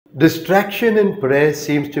Distraction in prayer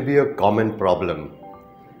seems to be a common problem.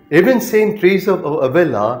 Even Saint Teresa of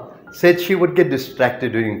Avila said she would get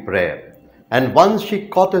distracted during prayer. And once she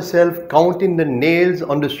caught herself counting the nails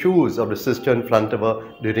on the shoes of the sister in front of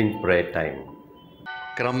her during prayer time.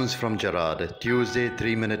 Crumbz from Gerard, Tuesday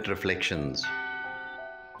 3-minute reflections.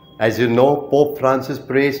 As you know, Pope Francis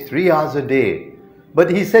prays 3 hours a day.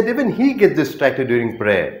 But he said even he gets distracted during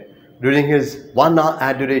prayer. During his 1 hour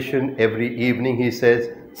adoration every evening, he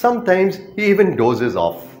says, sometimes he even dozes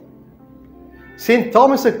off. St.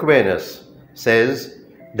 Thomas Aquinas says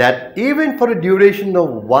that even for a duration of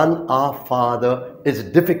 1 hour, Father, it's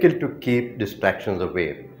difficult to keep distractions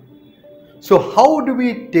away. So how do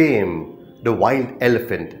we tame the wild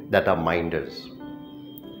elephant that our mind is?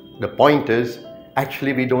 The point is,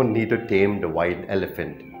 actually we don't need to tame the wild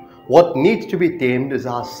elephant. What needs to be tamed is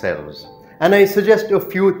ourselves. And I suggest a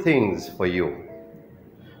few things for you.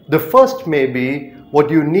 The first may be what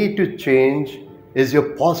you need to change is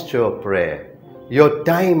your posture of prayer, your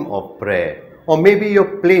time of prayer, or maybe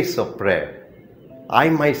your place of prayer. I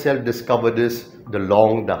myself discovered this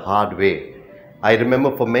the hard way. I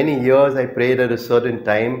remember for many years I prayed at a certain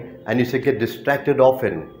time and used to get distracted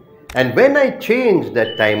often. And when I changed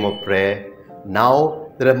that time of prayer,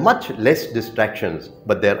 now there are much less distractions,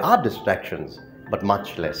 but there are distractions, but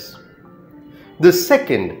much less. The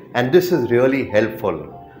second, and this is really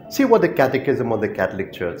helpful, see what the Catechism of the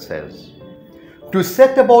Catholic Church says. To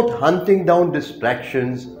set about hunting down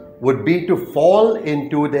distractions would be to fall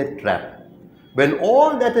into their trap, when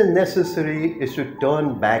all that is necessary is to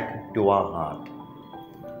turn back to our heart.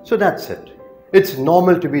 So that's it. It's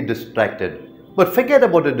normal to be distracted, but forget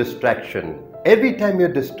about the distraction. Every time you're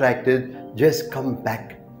distracted, just come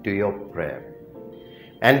back to your prayer.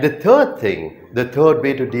 And the third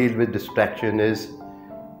way to deal with distraction is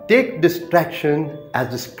take distraction as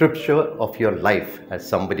the scripture of your life, as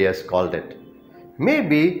somebody has called it.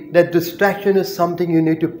 Maybe that distraction is something you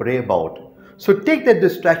need to pray about. So take that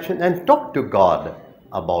distraction and talk to God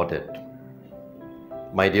about it.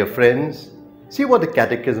 My dear friends, see what the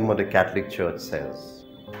Catechism of the Catholic Church says.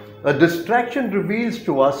 A distraction reveals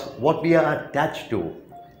to us what we are attached to,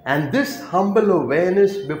 and this humble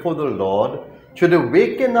awareness before the Lord should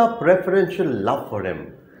awaken our preferential love for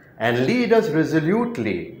Him and lead us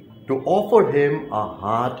resolutely to offer Him our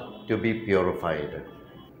heart to be purified.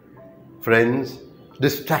 Friends,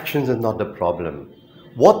 distractions is not the problem.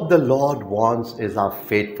 What the Lord wants is our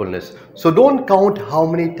faithfulness. So don't count how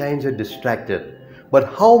many times you're distracted,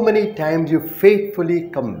 but how many times you faithfully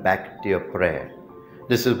come back to your prayer.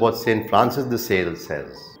 This is what St. Francis de Sales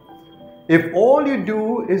says. If all you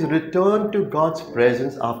do is return to God's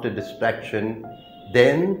presence after distraction,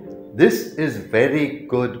 then this is very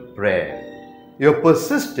good prayer. Your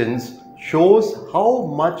persistence shows how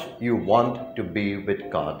much you want to be with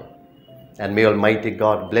God. And may Almighty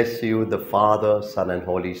God bless you, the Father, Son and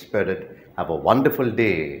Holy Spirit. Have a wonderful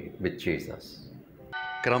day with Jesus.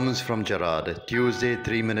 Crumbz from Gerard, Tuesday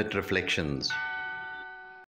 3-minute reflections.